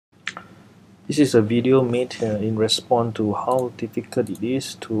This is a video made in response to how difficult it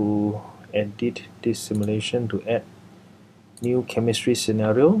is to edit this simulation to add new chemistry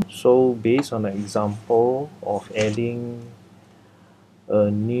scenario. So based on an example of adding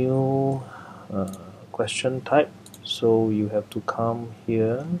a new question type, so you have to come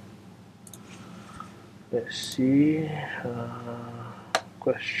here. Let's see,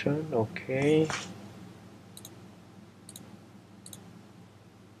 question, okay.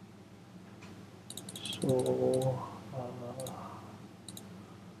 So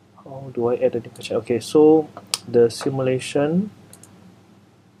how do I add a new question? Okay, so the simulation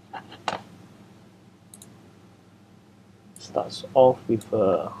starts off with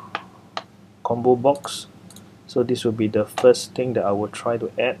a combo box. So this will be the first thing that I will try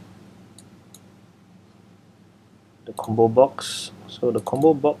to add, the combo box. So the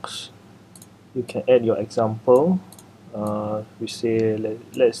combo box, you can add your example. We say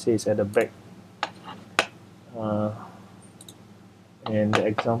let's say it's at the back, and the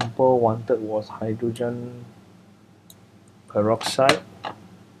example wanted was hydrogen peroxide.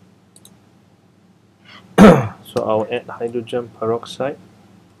 So I'll add hydrogen peroxide,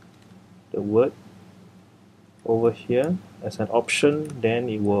 the word, over here as an option. Then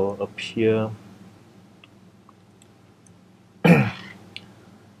it will appear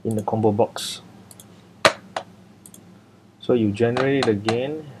in the combo box. So you generate it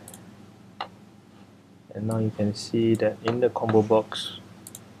again, and now you can see that in the combo box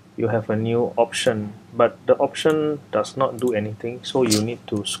you have a new option, but the option does not do anything, so you need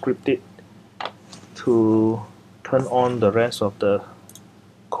to script it to turn on the rest of the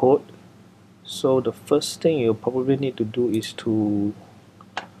code. So the first thing you probably need to do is to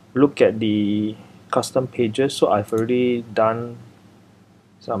look at the custom pages. So I've already done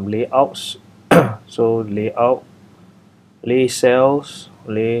some layouts. So layout, lay cells,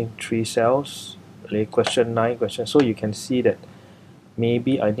 lay 3 cells, lay question 9 question. So you can see that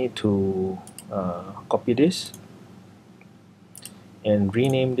maybe I need to copy this and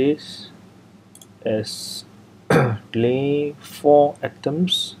rename this as lay 4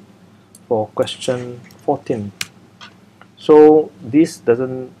 atoms for question 14. So this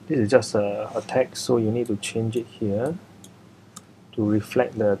is just a text, so you need to change it here to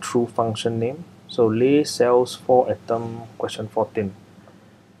reflect the true function name. So lay cells 4 atom question 14.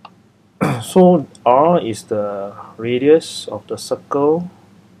 So R is the radius of the circle,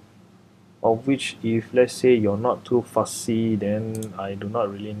 of which if let's say you're not too fussy, then I do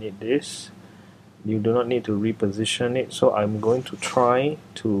not really need this. You do not need to reposition it. So I'm going to try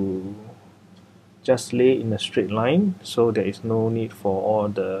to just lay in a straight line, so there is no need for all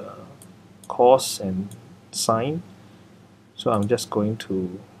the cos and sine. So I'm just going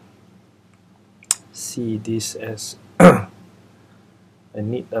to see this as I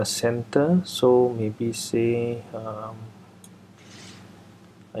need a center. So maybe say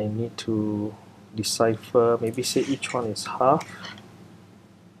I need to decipher, maybe say each one is half.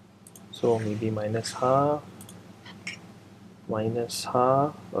 So maybe minus half,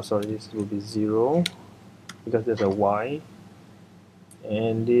 oh sorry, this will be 0 because there's a y,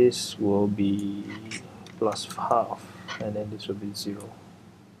 and this will be plus half, and then this will be 0,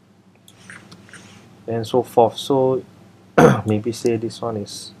 and so forth. So maybe say this one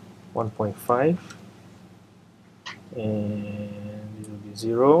is 1.5, and this will be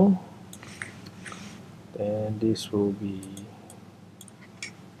 0, then this will be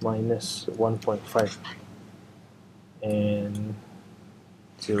minus 1.5 and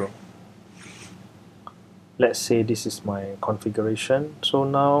 0. Let's say this is my configuration. So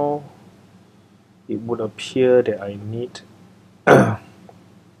now it would appear that I need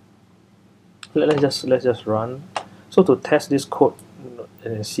let's just run. So to test this code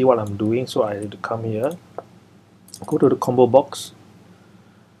and see what I'm doing, so I need to come here, go to the combo box,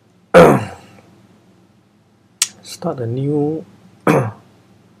 start a new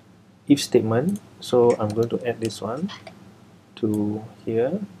if statement. So I'm going to add this one to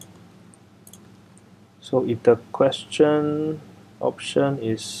here. So if the question option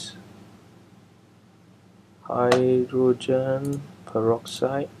is hydrogen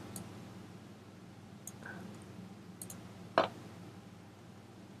peroxide,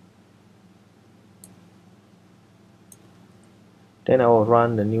 then I will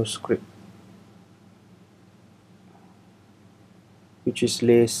run the new script, which is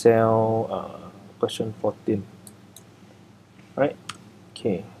lay cell question 14. Right?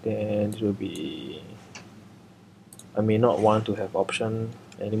 Okay, then it will be, I may not want to have option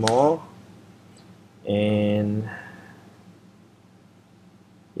anymore, and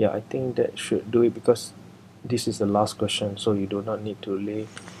yeah, I think that should do it because this is the last question, so you do not need to lay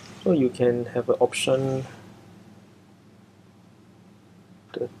So you can have an option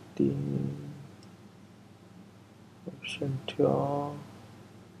 13, option 12,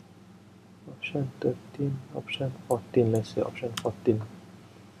 option 13, option 14. Let's say option 14.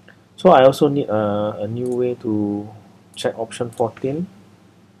 So I also need a new way to check option 14.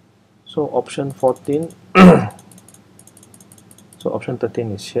 So option 14, so option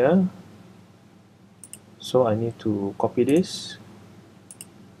 13 is here. So I need to copy this,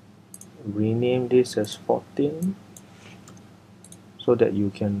 rename this as 14, so that you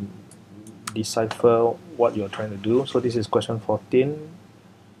can decipher what you're trying to do. So this is question 14.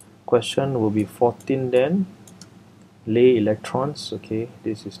 Question will be 14 then. Lay electrons. Okay,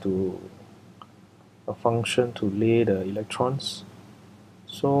 this is to a function to lay the electrons.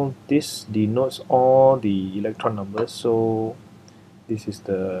 So this denotes all the electron numbers. So this is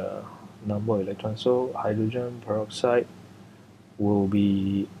the number of electrons. So hydrogen peroxide will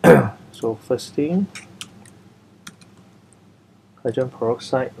be so first thing, hydrogen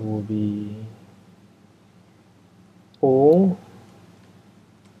peroxide will be O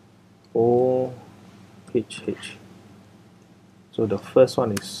H H. So the first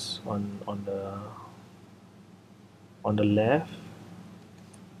one is on the left.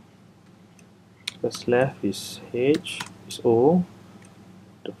 First left is H, is O.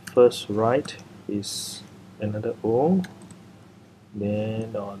 The first right is another O.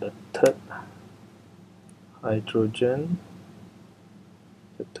 Then on the third hydrogen,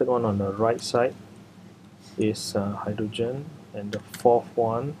 the third one on the right side is hydrogen, and the fourth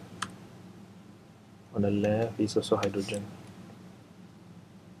one on the left is also hydrogen.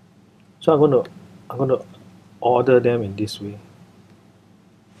 So I'm going to order them in this way.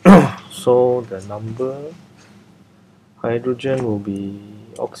 So the number, hydrogen will be,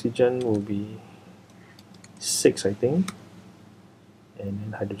 oxygen will be 6, I think, and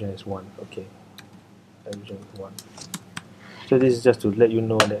then hydrogen is 1. Okay, hydrogen is 1. So this is just to let you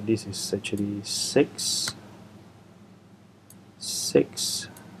know that this is actually 6, 6,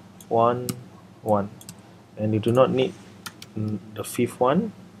 1, 1, and you do not need the fifth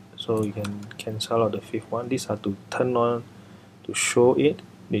one, so you can cancel out the fifth one. These are to turn on to show it.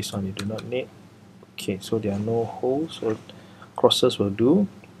 This one you do not need. Okay, so there are no holes, so crosses will do.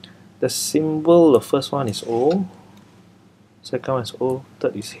 The symbol, the first one is O, second one is O,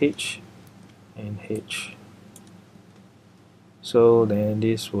 third is H, and H. So then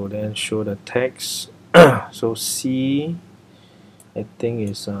this will then show the text. So C, I think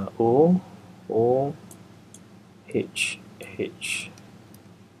is O, H, H.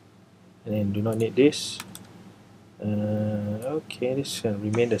 And then do not need this. Okay, this can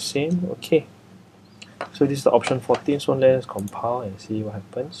remain the same. Okay, so this is the option 14. So let's compile and see what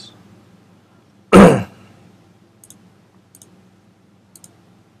happens.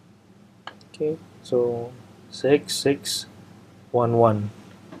 Okay, so 6, 6, 1, 1.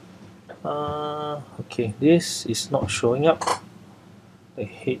 Okay, this is not showing up. The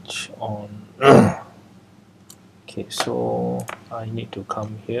H on. Okay, so I need to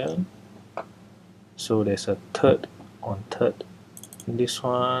come here. So there's a third on third. This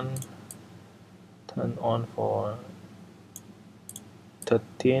one turn on for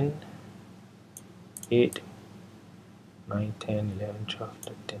 13, 8, 9, 10, 11, 12,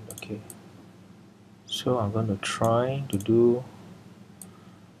 13. Okay. So I'm going to try to do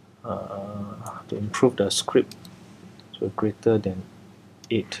to improve the script so greater than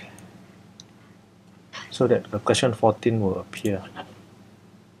 8, so that the question 14 will appear.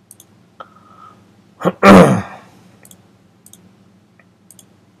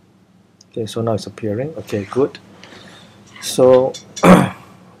 Okay, so now it's appearing. Okay, good. So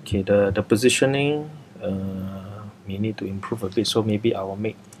okay, the positioning we need to improve a bit, so maybe I will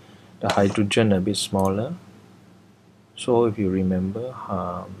make the hydrogen a bit smaller. So if you remember,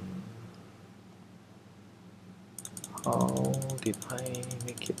 how did I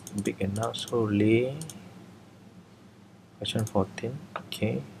make it big enough? So lay question 14.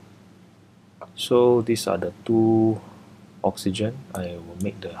 Okay, so these are the two oxygen. I will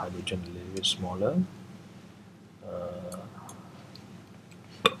make the hydrogen a little bit smaller.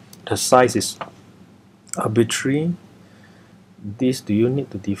 The size is arbitrary. This, do you need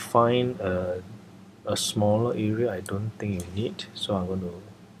to define a smaller area? I don't think you need, so I'm going to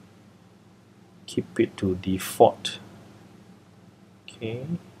keep it to default. Okay.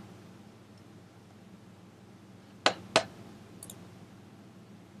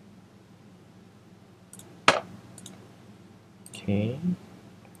 Okay.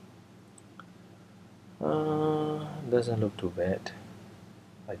 Doesn't look too bad,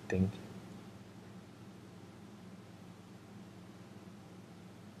 I think.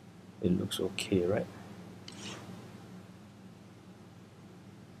 It looks okay, right?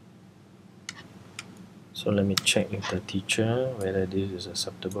 So let me check with the teacher whether this is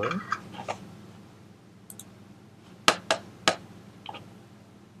acceptable.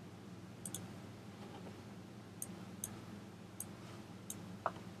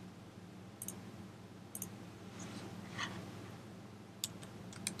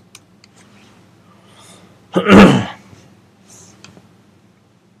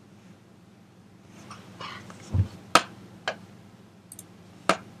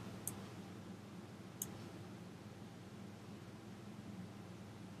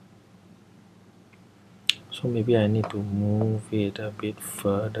 So maybe I need to move it a bit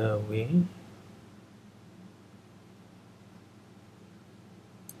further away.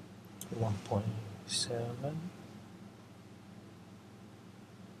 1.7.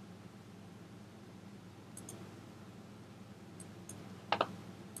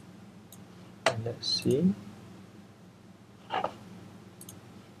 And let's see.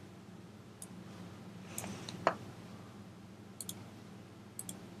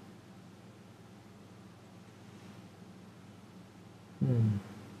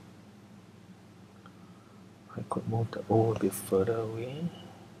 I could move the O a bit further away.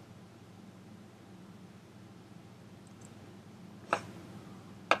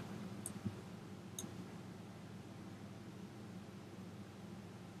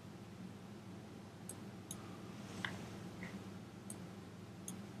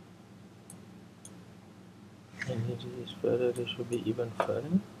 And if this is further, this should be even further.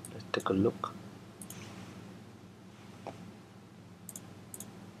 Let's take a look.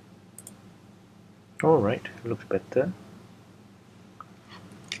 Alright, looks better.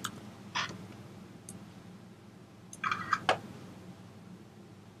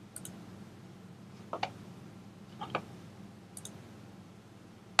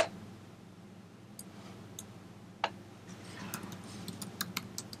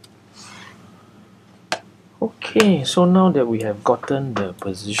 Okay, so now that we have gotten the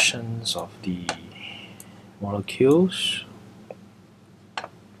positions of the molecules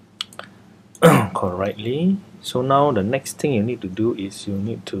correctly, so now the next thing you need to do is you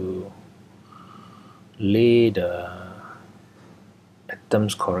need to lay the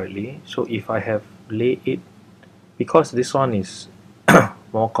atoms correctly. So if I have laid it, because this one is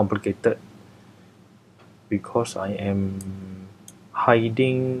more complicated, because I'm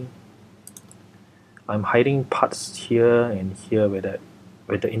hiding parts here and here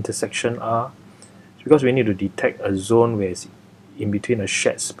where the intersection are, because we need to detect a zone where it's in between a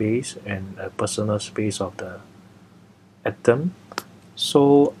shared space and a personal space of the atom.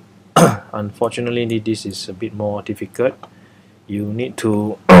 So unfortunately this is a bit more difficult. You need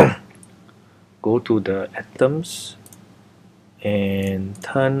to go to the atoms and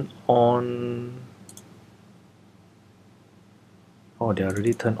turn on. Oh, they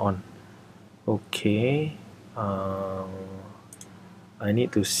already turned on. Okay, I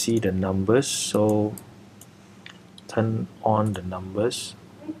need to see the numbers, so turn on the numbers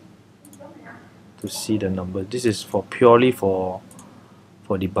to see the numbers. This is for purely for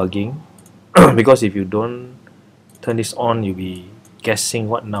debugging because if you don't turn this on, you'll be guessing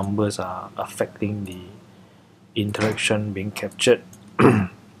what numbers are affecting the interaction being captured.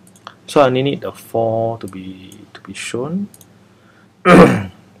 So I need the 4 to be shown.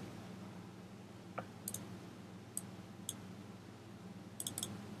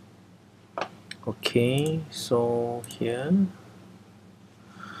 Okay, so here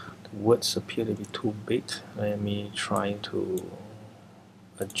the words appear to be too big. Let me try to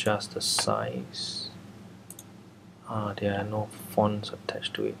adjust the size. There are no fonts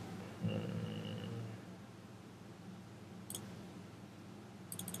attached to it.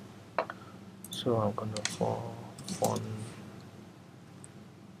 So I'm gonna font.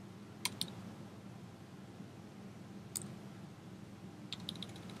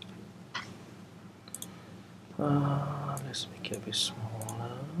 Let's make it a bit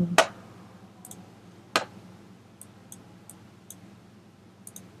smaller.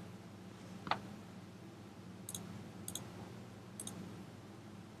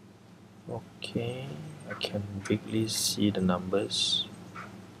 Okay, I can vaguely see the numbers.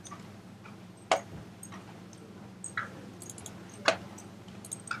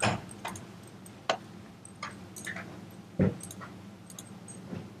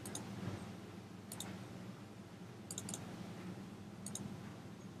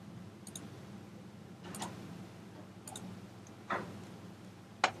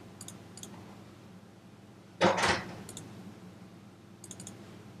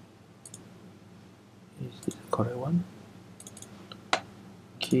 Is this the correct one?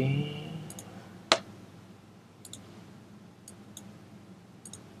 Okay.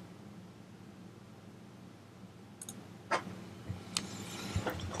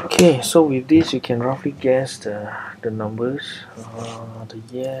 Okay, so with this you can roughly guess the numbers. The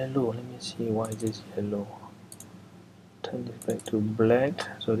yellow, let me see, why is this yellow? Turn this back to black,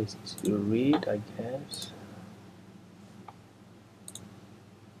 so this is red, I guess.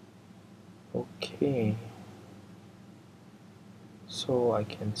 Okay, so I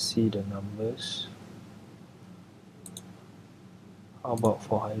can see the numbers. How about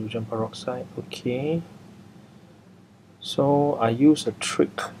for hydrogen peroxide? Okay, so I use a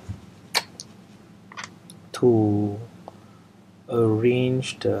trick to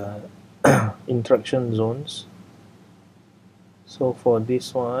arrange the interaction zones. So for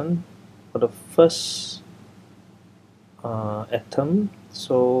this one, for the first atom,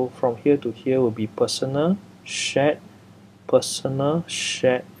 so from here to here will be personal, shared,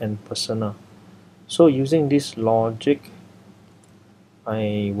 and personal. So using this logic,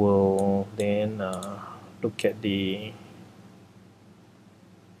 I will then look at the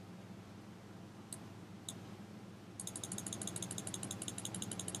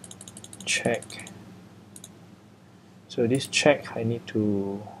check. So this check I need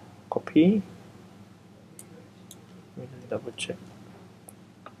to copy. Double check.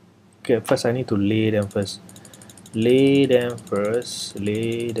 Okay, first I need to lay them first. Lay them first.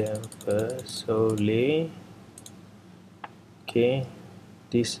 So lay. Okay,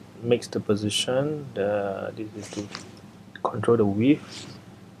 this makes the position. This is to control the width.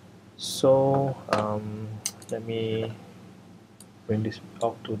 So let me bring this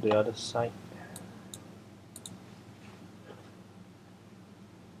out to the other side.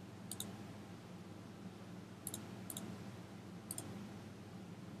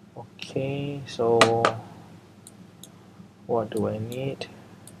 Okay, so what do I need?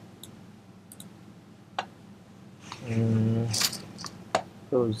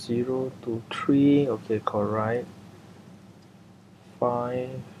 So 0 to 3, okay, correct. 5,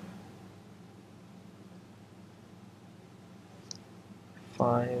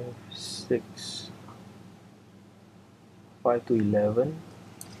 6, 5 to 11.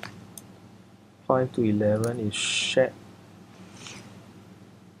 5 to 11 is shared.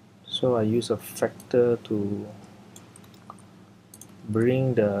 So I use a factor to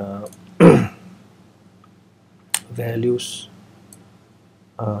bring the values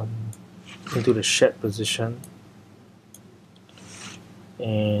into the shared position,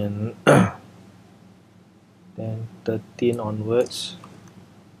 and then 13 onwards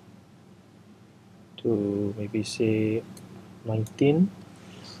to maybe say 19.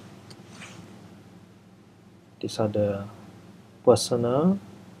 These are the personal.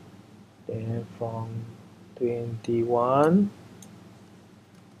 Then from 21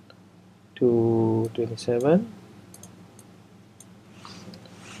 to 27,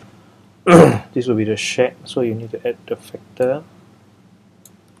 this will be the shared, so you need to add the factor.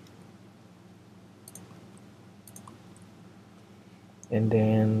 And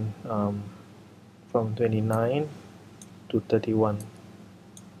then from 29 to 31,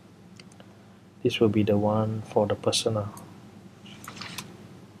 this will be the one for the personal.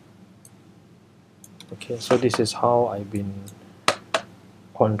 Okay, so this is how I've been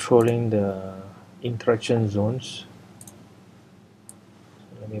controlling the interaction zones.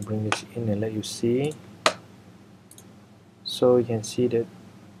 So let me bring this in and let you see. So you can see that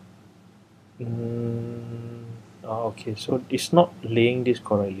okay, so it's not laying this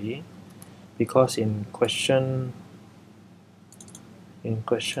correctly, because in question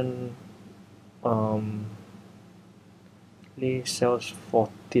lay cells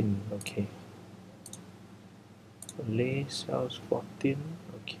 14. Okay, lay cells 14.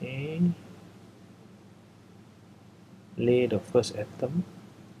 Okay, lay the first atom.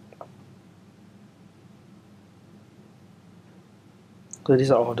 So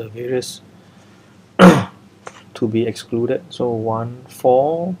these are all the various to be excluded. So 1,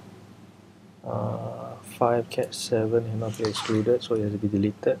 4, 5, cat 7 cannot be excluded, so it has to be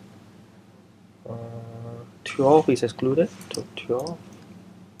deleted. 12 is excluded, so 12.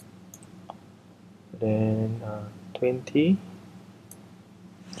 Then 20.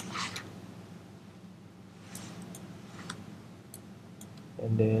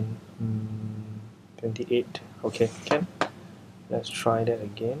 And then 28. Okay, can. Let's try that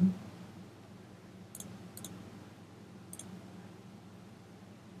again.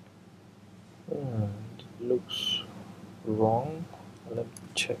 It looks wrong. Let me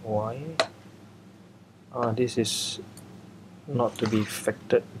check why. This is not to be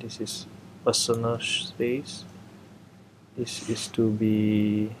factored. This is personal space. This is to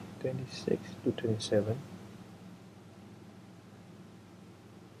be 26 to 27.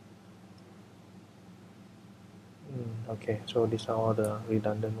 Okay, so these are all the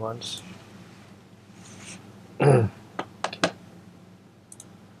redundant ones.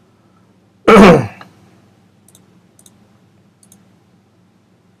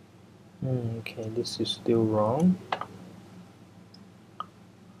 Okay, this is still wrong.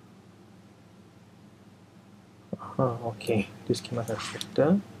 Okay, this came out as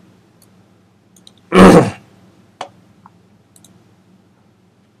vector.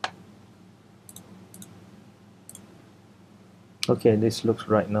 Okay, this looks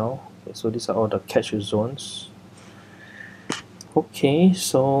right now. Okay, so these are all the catch zones. Okay,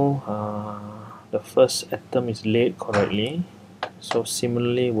 so the first atom is laid correctly. So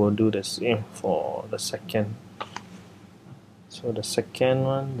similarly, we'll do the same for the second. So the second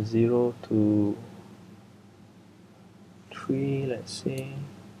one, 0 to 3, let's say.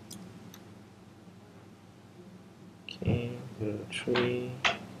 Okay, 0 to 3.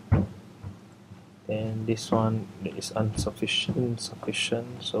 Then this one is insufficient,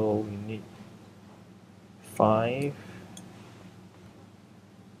 so we need 5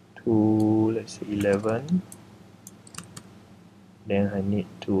 to, let's say, 11. Then I need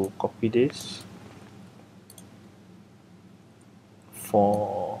to copy this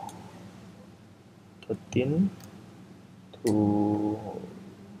for 13 to,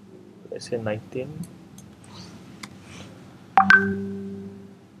 let's say, 19.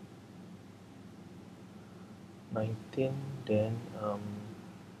 Then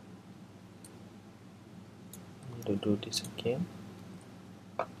need to do this again.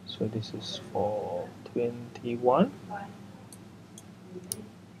 So this is for 21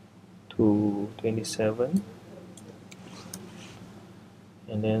 to 27,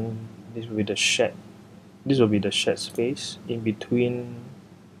 and then this will be the shared. This will be the shared space in between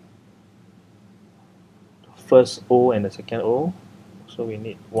the first O and the second O. So we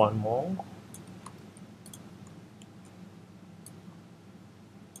need one more.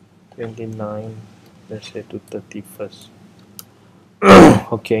 29, let's say, to 31st.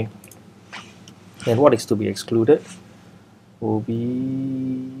 Okay. And what is to be excluded will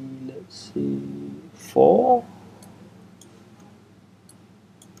be, let's see, 4.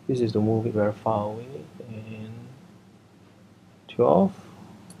 This is to move it very far away. And 12.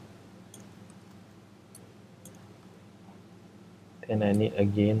 Then I need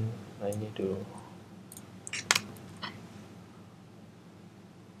to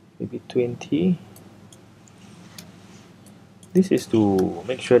maybe 20. This is to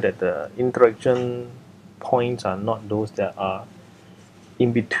make sure that the interaction points are not those that are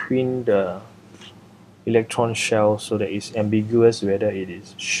in between the electron shells, so that it's ambiguous whether it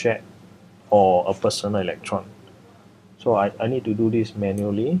is shared or a personal electron. So I need to do this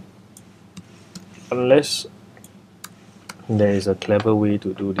manually, unless there is a clever way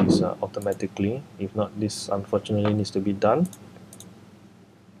to do this automatically. If not, this unfortunately needs to be done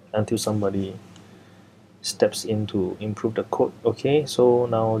until somebody steps in to improve the code. Okay, so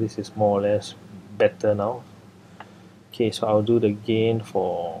now this is more or less better now. Okay, so I'll do the gain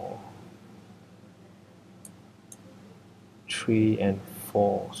for 3 and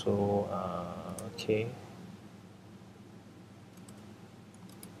 4. So okay.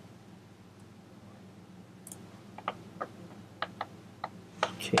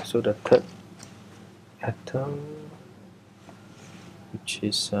 Okay, so the third atom, which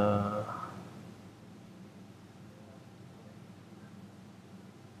is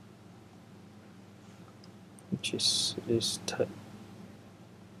this third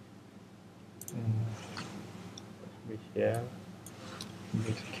over here.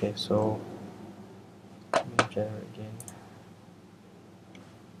 Okay, so let me generate again.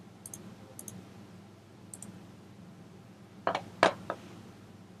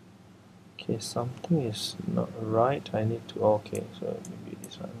 Okay, something is not right. I need to, okay, so maybe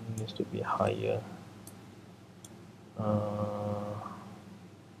this one needs to be higher.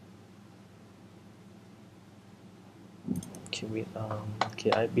 Okay, wait,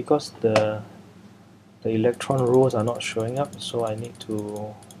 okay, because the electron rows are not showing up, so I need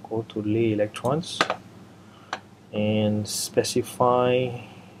to go to lay electrons and specify,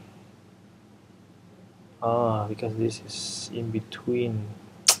 because this is in between.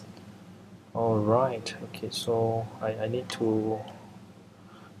 Alright, okay, so I need to,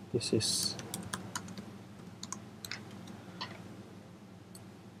 this is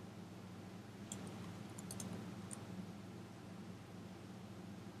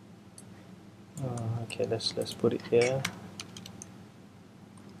okay, let's put it here.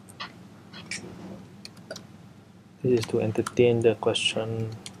 This is to entertain the question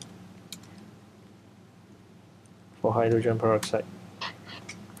for hydrogen peroxide.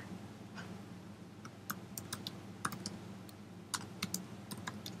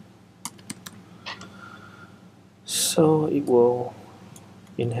 So it will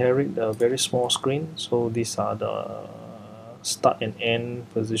inherit a very small screen. So these are the start and end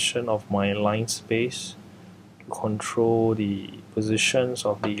position of my line space to control the positions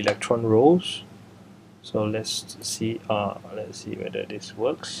of the electron rows. So let's see whether this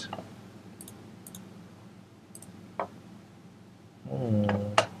works.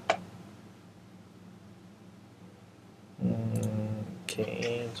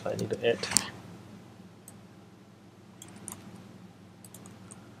 Okay, so I need to add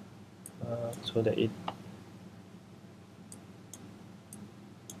so that it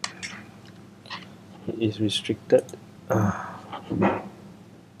is restricted.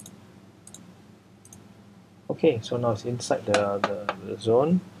 Okay, so now it's inside the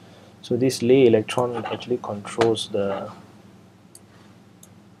zone. So this lay electron actually controls the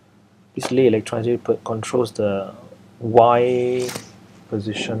Y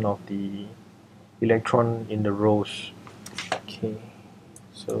position of the electron in the rows. Okay,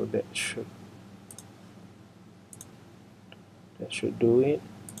 so that should do it.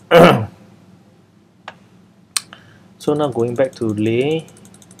 So now going back to lay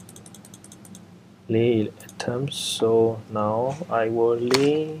atoms. So now I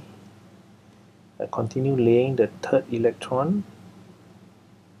continue laying the third electron.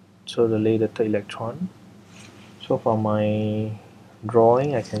 So lay the third electron. So for my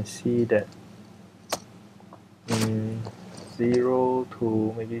drawing, I can see that 0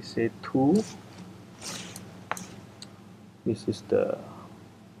 to maybe say 2. This is the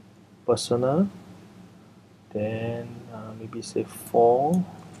personal. Then maybe say 4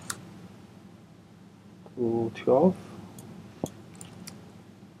 to 12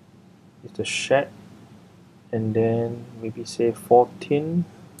 is the shed, and then maybe say 14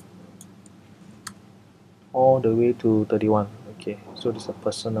 all the way to 31. Okay, so this is a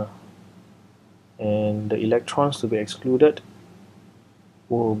personal, and the electrons to be excluded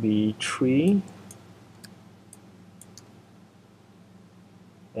will be 3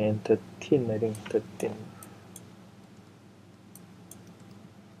 and 13. I think 13.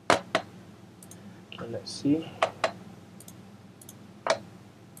 Okay, let's see.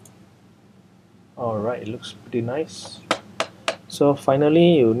 Alright, it looks pretty nice. So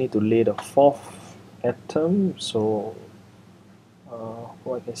finally you need to lay the fourth atom. So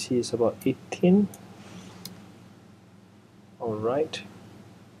what I can see is about 18. Alright,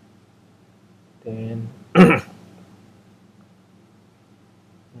 then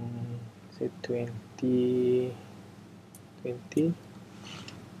say 20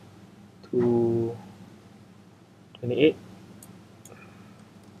 to 28,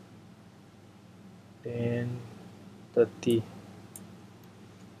 then 30 to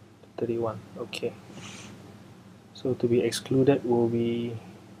 31. Okay, so to be excluded will be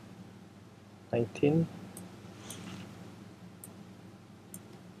 19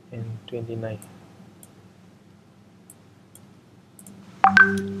 and 29.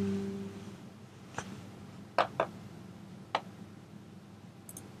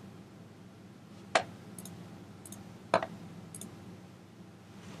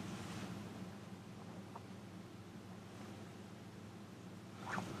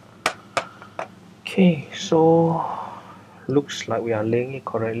 Okay, so looks like we are laying it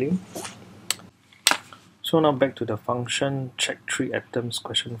correctly. So now back to the function check 3 atoms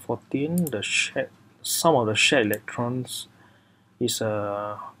question 14. The sum of the shared electrons is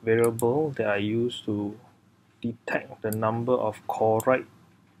a variable that I use to detect the number of chloride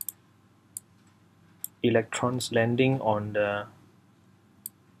electrons landing on the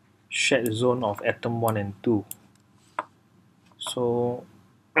shared zone of atom 1 and 2. So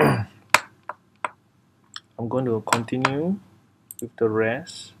I'm going to continue with the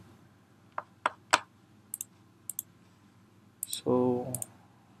rest. So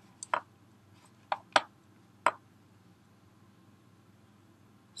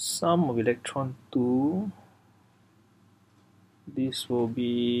sum of electron 2, this will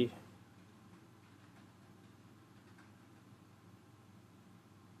be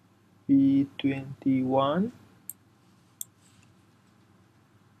B21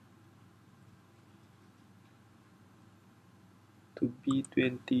 to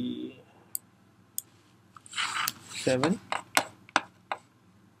B27.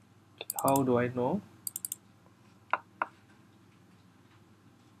 How do I know?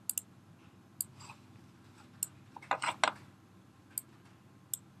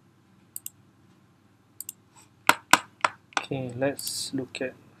 let's look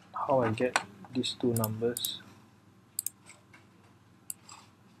at how I get these two numbers.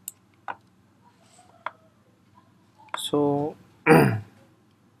 So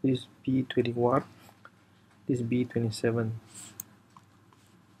this B21, this B27.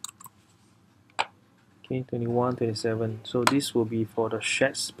 Okay, 21, 27. So this will be for the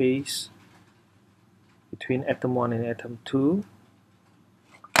shared space between atom 1 and atom 2.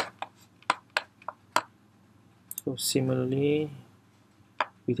 So similarly,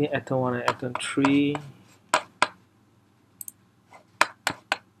 between atom 1 and atom 3,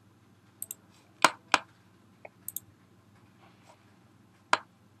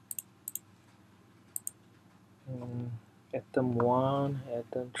 atom 1,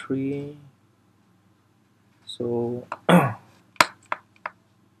 atom 3. So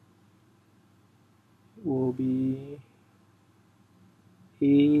will be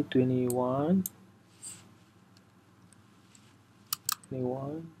A21,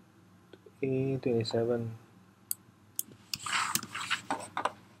 21 to A27.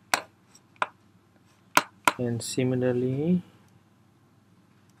 And similarly,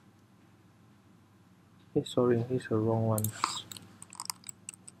 sorry, this is the wrong one.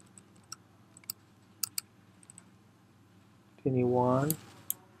 21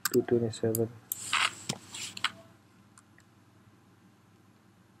 to 27.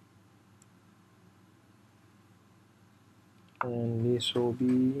 And this will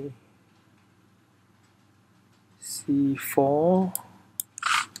be C4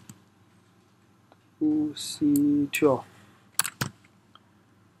 to C12.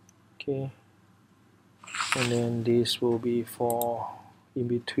 Okay, and then this will be for in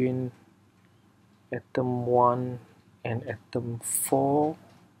between atom 1 and atom 4.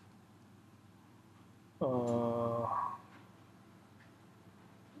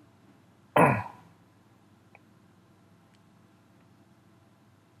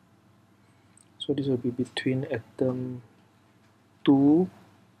 So this will be between atom 2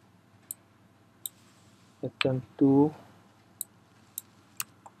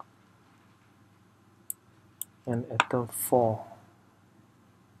 and atom 4.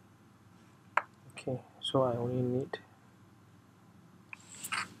 Okay, so I only need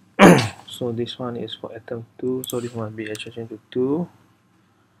so this one is for atom 2, so this must be adjacent into 2.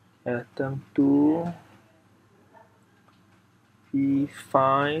 Atom 2,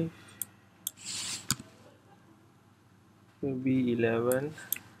 E5 will be 11,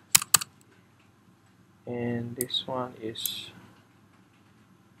 and this one is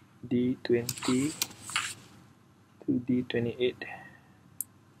D20 to D28.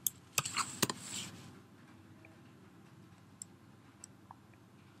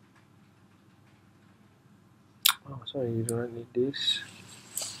 Oh, sorry, you do not need this.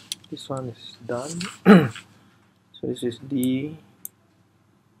 This one is done. So this is D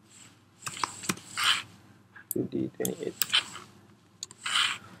to D28.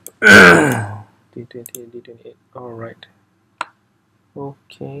 D28, D28. Alright.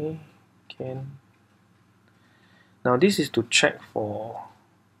 Okay. Now this is to check for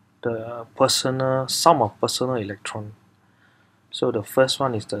the sum of personal electron. So the first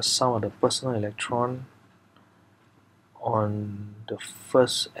one is the sum of the personal electron on the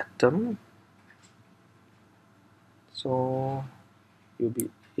first atom. So it will be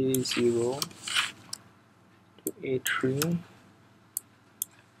A0 to A3,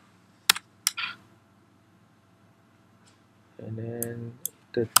 and then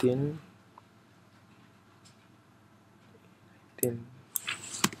 13, and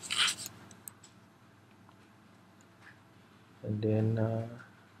then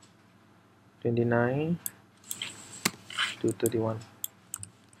 29 to 31.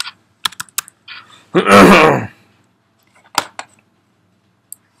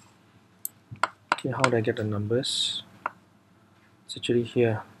 Okay, how do I get the numbers? It's actually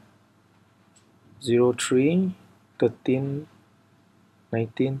here. 0, 3, 13,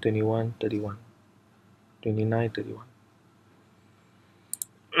 19, 21, 31. 29, 31.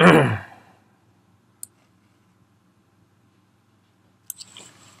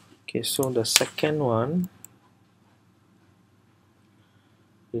 Okay, so the second one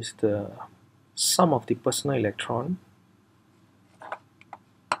is the sum of the personal electron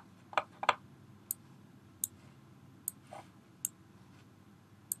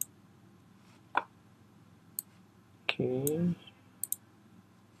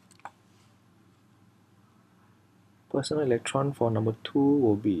personal electron for number 2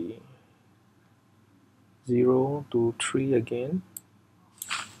 will be 0 to 3 again,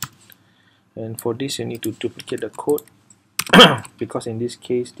 and for this you need to duplicate the code because in this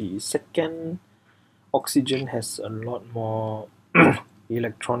case the second Oxygen has a lot more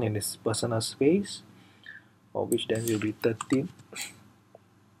electron in its personal space, of which then will be 13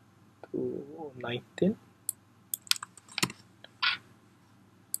 to 19.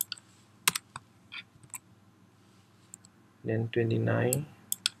 Then 29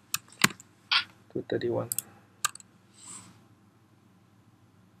 to 31.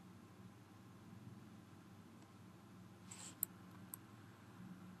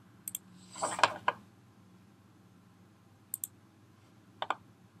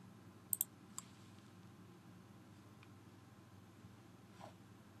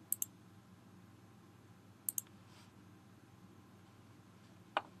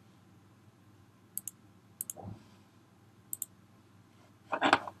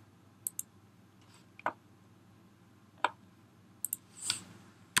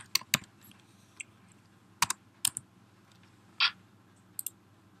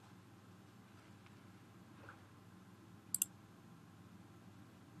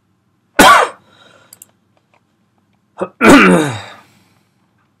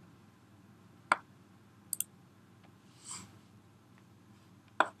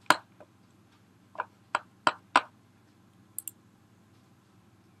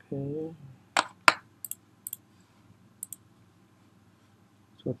 Okay.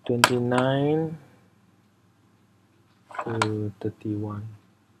 So 29 to 31.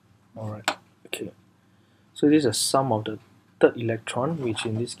 Alright. Okay. So this is a sum of the third electron, which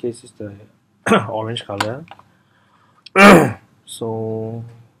in this case is the orange color. So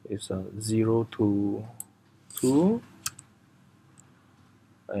it's a 0 to 2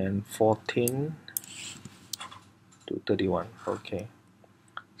 and 14 to 31. Okay.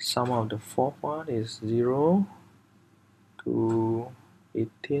 Sum of the fourth one is 0 to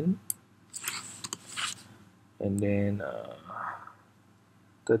 18 and then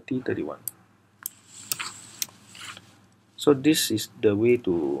 30, 31. So this is the way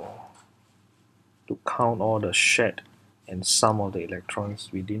to count all the shared and sum of the electrons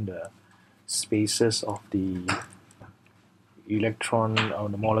within the spaces of the electron or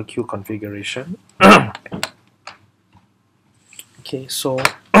the molecule configuration. Okay, so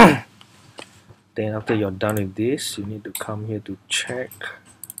then after you're done with this, you need to come here to check,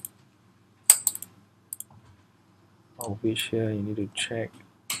 of which here you need to check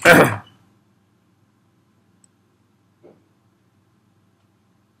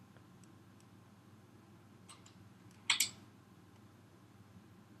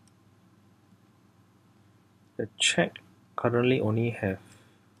the check currently only have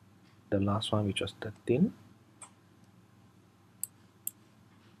the last one, which was 13.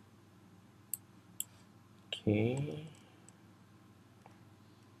 Okay.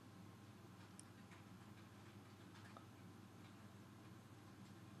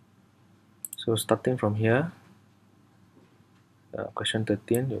 So starting from here, question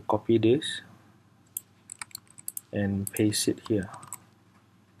 13, you copy this and paste it here.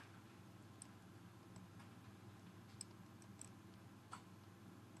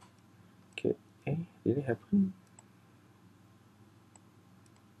 Okay, did it happen?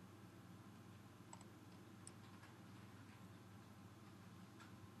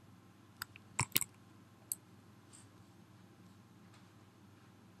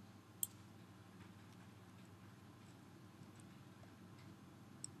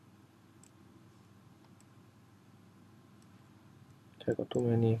 I got too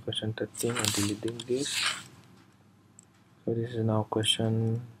many. Question 13, I'm deleting this. So this is now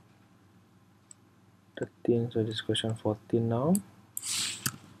question 13, so this is question 14 now.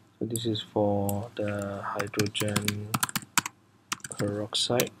 So this is for the hydrogen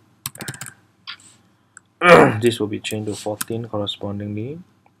peroxide. This will be changed to 14 correspondingly.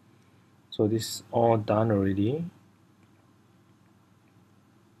 So this is all done already.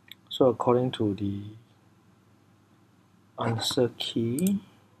 So according to the answer key,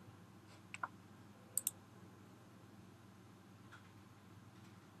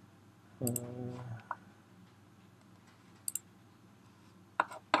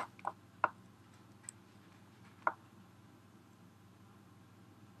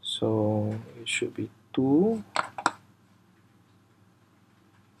 so it should be 2.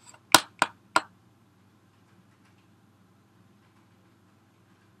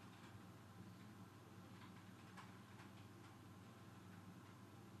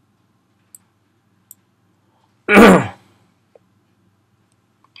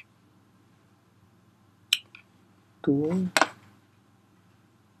 Two,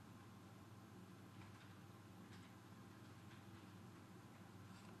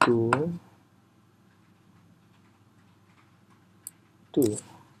 two, two.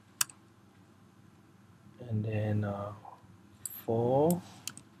 4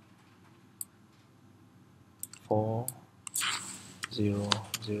 4 0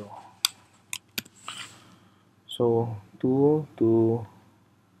 0. So 2 to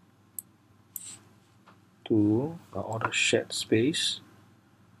all the shared space.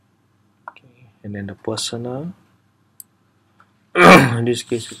 Okay, and then the personal. In this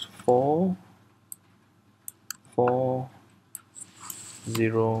case, it's 4 4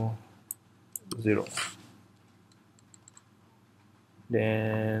 0 0.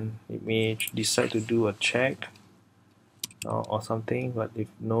 Then it may decide to do a check or something, but if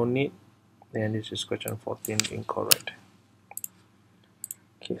no need, then this is question 14 incorrect.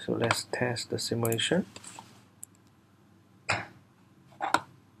 Okay, so let's test the simulation.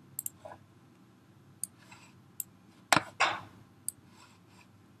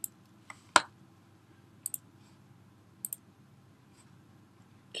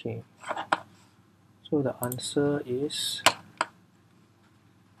 Okay, so the answer is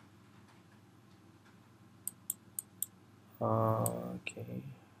okay,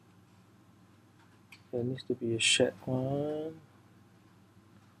 there needs to be a shared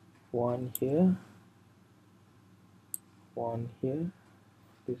one here, one here,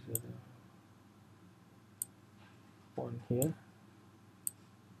 this is one here,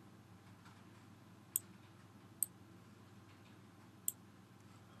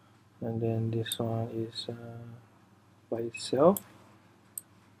 and then this one is by itself.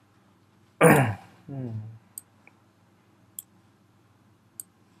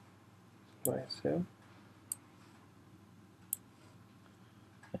 By itself,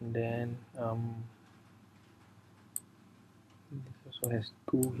 and then this also has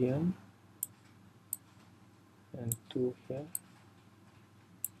 2 here and 2 here,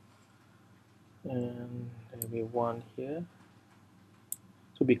 and there will be 1 here.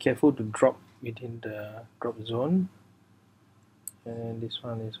 So be careful to drop within the drop zone. And this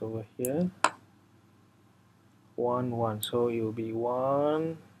one is over here, 1 1, so it will be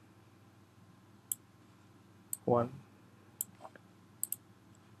 1 1.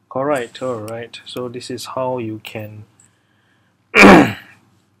 Correct. All right, so this is how you can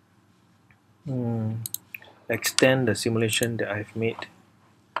extend the simulation that I've made.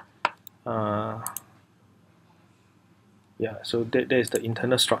 Yeah, so that is the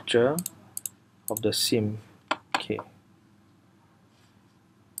internal structure of the sim. Okay,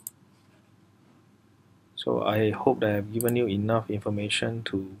 so I hope that I've given you enough information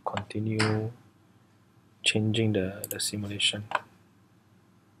to continue changing the simulation.